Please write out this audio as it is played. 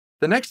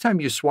The next time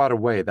you swat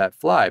away that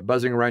fly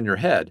buzzing around your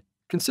head,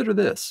 consider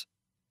this.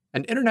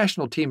 An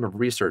international team of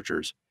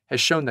researchers has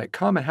shown that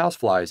common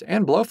houseflies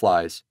and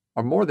blowflies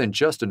are more than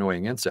just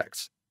annoying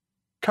insects.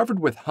 Covered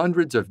with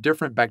hundreds of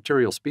different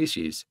bacterial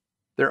species,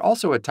 they're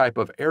also a type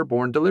of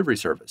airborne delivery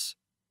service,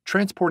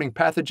 transporting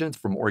pathogens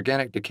from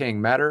organic decaying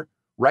matter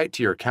right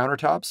to your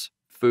countertops,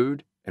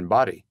 food, and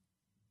body.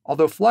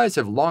 Although flies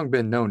have long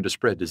been known to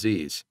spread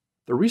disease,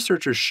 the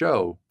researchers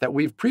show that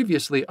we've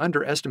previously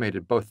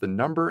underestimated both the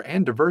number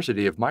and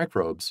diversity of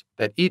microbes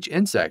that each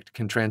insect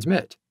can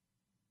transmit.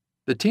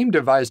 The team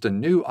devised a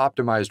new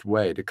optimized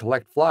way to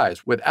collect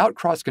flies without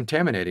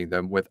cross-contaminating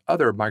them with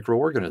other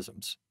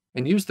microorganisms,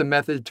 and used the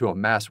method to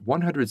amass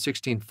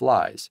 116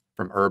 flies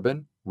from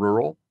urban,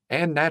 rural,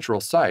 and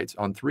natural sites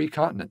on 3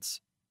 continents.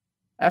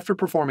 After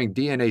performing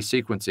DNA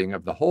sequencing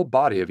of the whole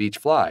body of each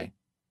fly,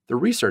 the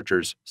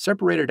researchers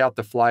separated out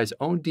the fly's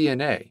own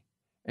DNA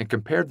and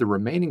compared the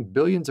remaining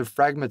billions of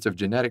fragments of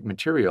genetic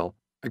material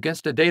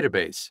against a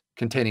database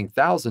containing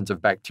thousands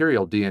of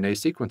bacterial DNA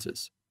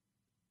sequences.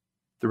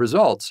 The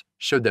results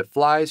showed that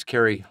flies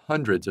carry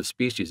hundreds of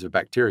species of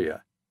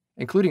bacteria,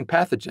 including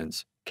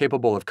pathogens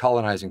capable of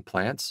colonizing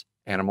plants,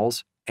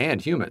 animals,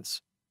 and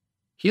humans.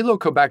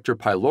 Helicobacter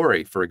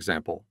pylori, for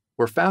example,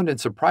 were found in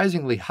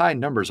surprisingly high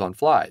numbers on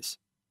flies.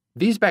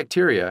 These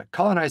bacteria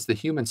colonize the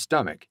human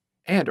stomach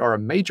and are a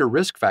major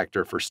risk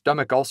factor for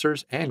stomach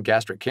ulcers and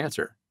gastric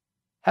cancer.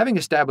 Having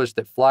established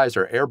that flies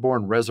are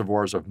airborne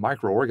reservoirs of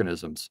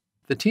microorganisms,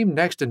 the team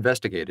next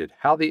investigated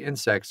how the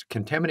insects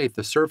contaminate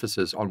the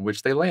surfaces on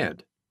which they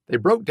land. They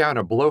broke down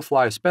a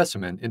blowfly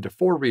specimen into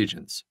 4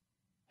 regions: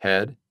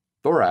 head,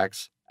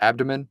 thorax,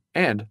 abdomen,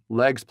 and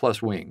legs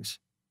plus wings,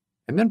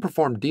 and then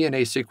performed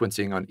DNA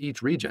sequencing on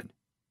each region.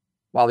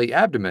 While the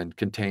abdomen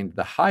contained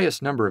the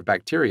highest number of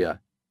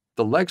bacteria,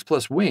 the legs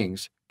plus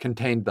wings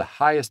contained the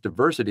highest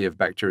diversity of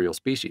bacterial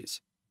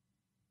species.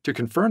 To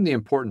confirm the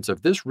importance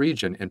of this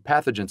region in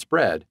pathogen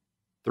spread,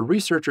 the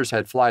researchers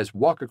had flies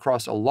walk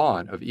across a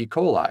lawn of E.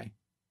 coli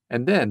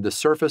and then the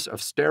surface of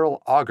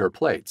sterile agar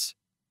plates.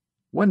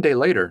 1 day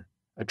later,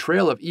 a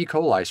trail of E.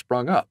 coli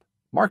sprung up,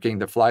 marking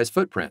the fly's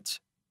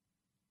footprints.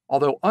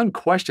 Although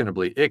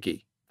unquestionably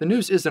icky, the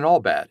news isn't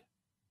all bad.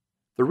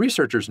 The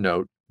researchers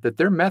note that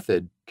their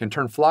method can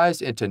turn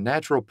flies into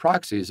natural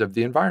proxies of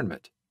the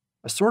environment,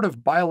 a sort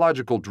of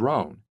biological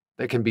drone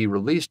that can be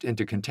released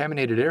into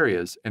contaminated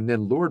areas and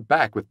then lured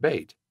back with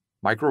bait,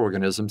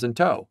 microorganisms in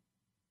tow.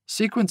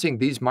 Sequencing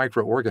these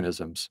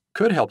microorganisms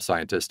could help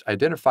scientists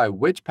identify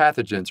which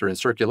pathogens are in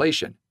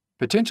circulation,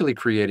 potentially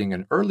creating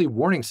an early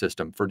warning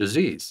system for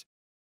disease.